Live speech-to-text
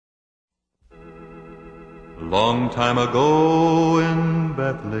Long time ago in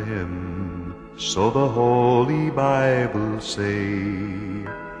Bethlehem, so the Holy Bible say,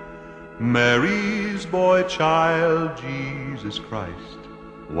 Mary's boy child, Jesus Christ,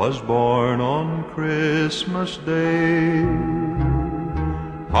 was born on Christmas Day.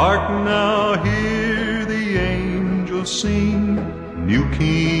 Hark now, hear the angels sing, new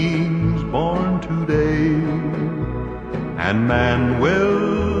King's born today, and man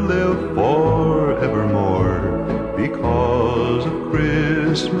will live forevermore because of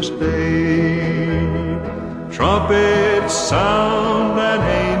Christmas Day. Trumpets sound and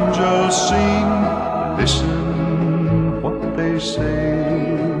angels sing, listen what they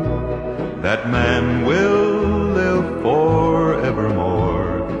say, that man will live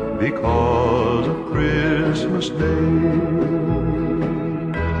forevermore because of Christmas Day.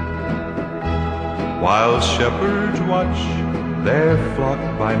 While shepherds watch their flock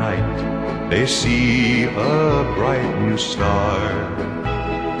by night, they see a bright new star,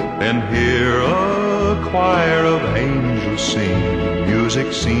 then hear a choir of angels sing.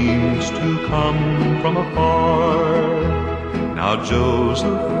 Music seems to come from afar. Now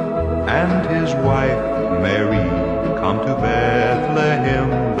Joseph and his wife Mary come to Bethlehem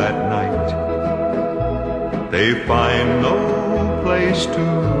that night. They find no place to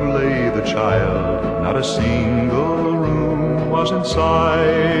lay the child, not a single room was in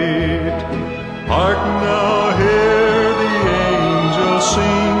sight. Hark now, hear the angels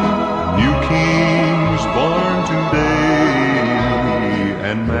sing, new King's born today,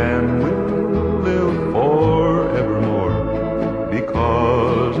 and man will live forevermore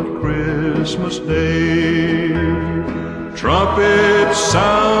because of Christmas Day. Trumpets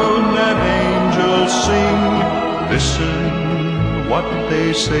sound and angels sing, listen what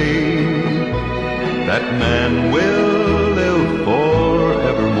they say, that man will live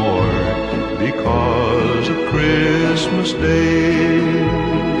forevermore because of Christmas Day.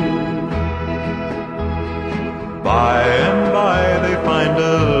 By and by they find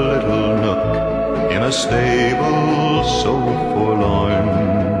a little nook in a stable so forlorn,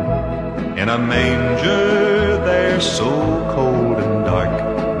 in a manger there so cold and dark,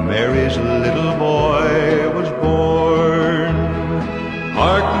 Mary's little boy was born.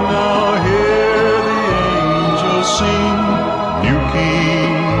 Hark now, hear the angels sing, new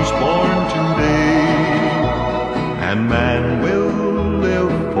King's born today, and man will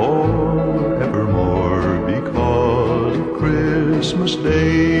live forevermore because of Christmas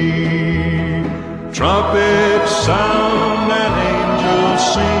Day. Trumpets sound and angels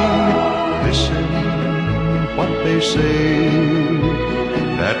sing, listen what they say,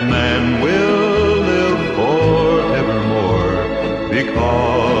 that man will live forevermore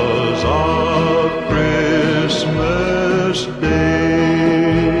because of Christmas Day.